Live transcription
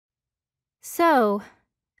So,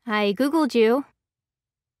 I Googled you.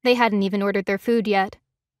 They hadn't even ordered their food yet.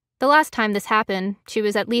 The last time this happened, she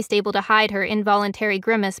was at least able to hide her involuntary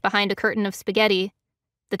grimace behind a curtain of spaghetti.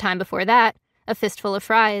 The time before that, a fistful of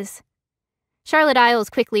fries. Charlotte Isles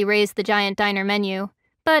quickly raised the giant diner menu,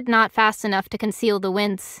 but not fast enough to conceal the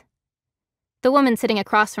wince. The woman sitting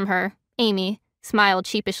across from her, Amy, smiled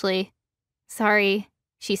sheepishly. "Sorry,"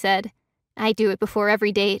 she said. "I do it before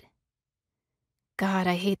every date." God,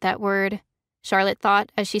 I hate that word, Charlotte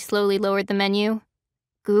thought as she slowly lowered the menu.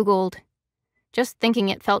 Googled. Just thinking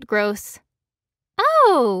it felt gross.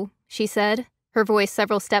 "Oh," she said, her voice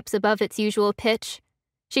several steps above its usual pitch.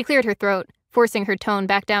 She cleared her throat, forcing her tone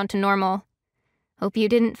back down to normal. "Hope you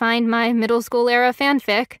didn't find my middle school-era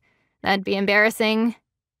fanfic. That'd be embarrassing."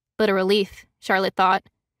 But a relief, Charlotte thought.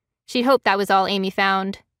 She hoped that was all Amy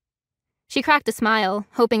found. She cracked a smile,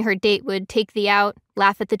 hoping her date would take the out,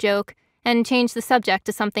 laugh at the joke, and change the subject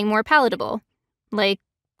to something more palatable, like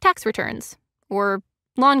tax returns or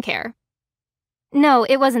lawn care. "No,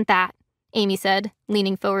 it wasn't that," Amy said,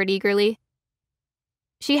 leaning forward eagerly.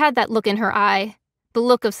 She had that look in her eye, the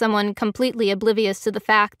look of someone completely oblivious to the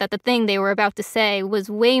fact that the thing they were about to say was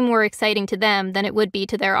way more exciting to them than it would be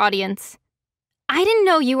to their audience. "I didn't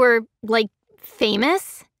know you were,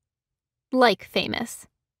 famous?" Like famous.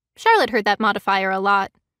 Charlotte heard that modifier a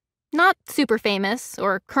lot. Not super famous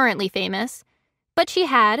or currently famous, but she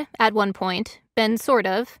had, at one point, been sort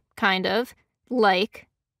of, kind of,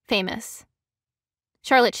 famous.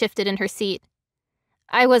 Charlotte shifted in her seat.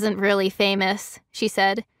 "I wasn't really famous," she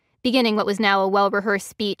said, beginning what was now a well-rehearsed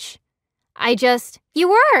speech. "You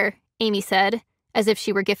were," Amy said, as if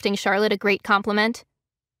she were gifting Charlotte a great compliment.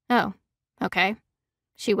 Oh, okay.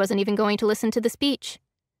 She wasn't even going to listen to the speech.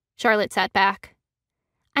 Charlotte sat back.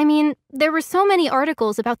 "I mean, there were so many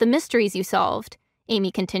articles about the mysteries you solved,"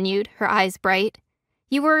 Amy continued, her eyes bright.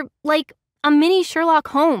 "You were, like, a mini Sherlock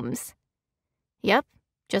Holmes." Yep,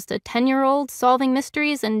 just a 10-year-old solving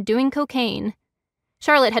mysteries and doing cocaine.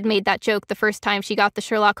 Charlotte had made that joke the first time she got the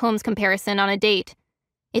Sherlock Holmes comparison on a date.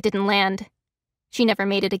 It didn't land. She never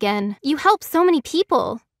made it again. "You helped so many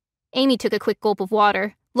people." Amy took a quick gulp of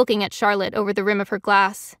water, looking at Charlotte over the rim of her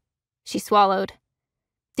glass. She swallowed.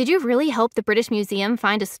 "Did you really help the British Museum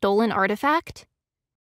find a stolen artifact?"